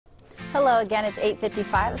Hello again, it's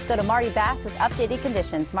 8:55. Let's go to Marty Bass with updated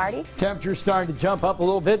conditions. Marty? Temperature's starting to jump up a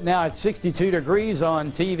little bit now at 62 degrees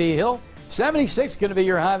on TV Hill. 76 going to be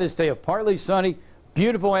your high this day. A partly sunny,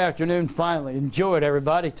 beautiful afternoon finally. Enjoy it,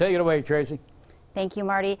 everybody. Take it away, Tracy. Thank you,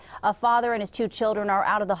 Marty. A father and his 2 children are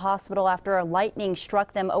out of the hospital after a lightning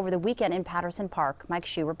struck them over the weekend in Patterson Park. Mike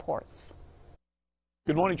Shue reports.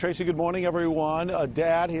 Good morning, Tracy. Good morning, everyone. A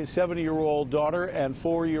dad, his 70-year-old daughter, and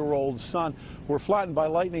 4-year-old son were flattened by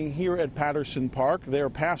lightning here at Patterson Park. Their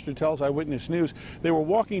pastor tells Eyewitness News they were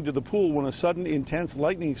walking to the pool when a sudden intense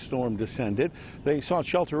lightning storm descended. They sought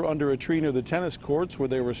shelter under a tree near the tennis courts where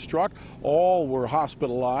they were struck. All were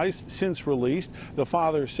hospitalized, since released. The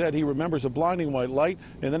father said he remembers a blinding white light,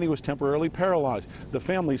 and then he was temporarily paralyzed. The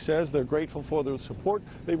family says they're grateful for the support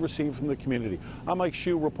they've received from the community. I'm Mike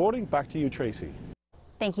Shue reporting. Back to you, Tracy.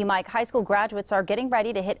 Thank you, Mike. High school graduates are getting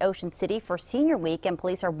ready to hit Ocean City for senior week, and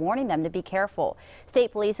police are warning them to be careful.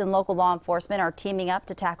 State police and local law enforcement are teaming up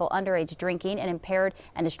to tackle underage drinking and impaired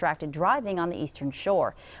and distracted driving on the Eastern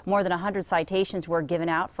Shore. More than 100 citations were given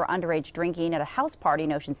out for underage drinking at a house party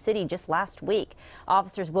in Ocean City just last week.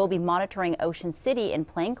 Officers will be monitoring Ocean City in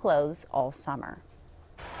plain clothes all summer.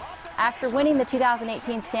 After winning the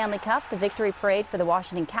 2018 Stanley Cup, the victory parade for the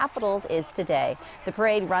Washington Capitals is today. The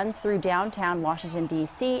parade runs through downtown Washington,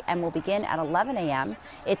 D.C. and will begin at 11 a.m.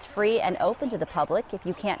 It's free and open to the public. If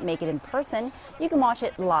you can't make it in person, you can watch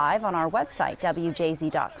it live on our website,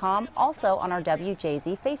 WJZ.com, also on our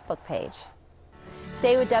WJZ Facebook page.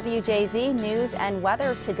 Stay with WJZ News and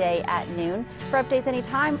Weather today at noon. For updates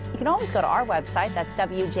anytime, you can always go to our website. That's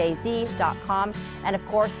WJZ.com. And of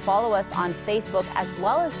course, follow us on Facebook as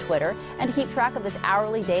well as Twitter. And to keep track of this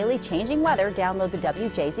hourly, daily changing weather, download the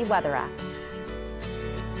WJZ Weather app.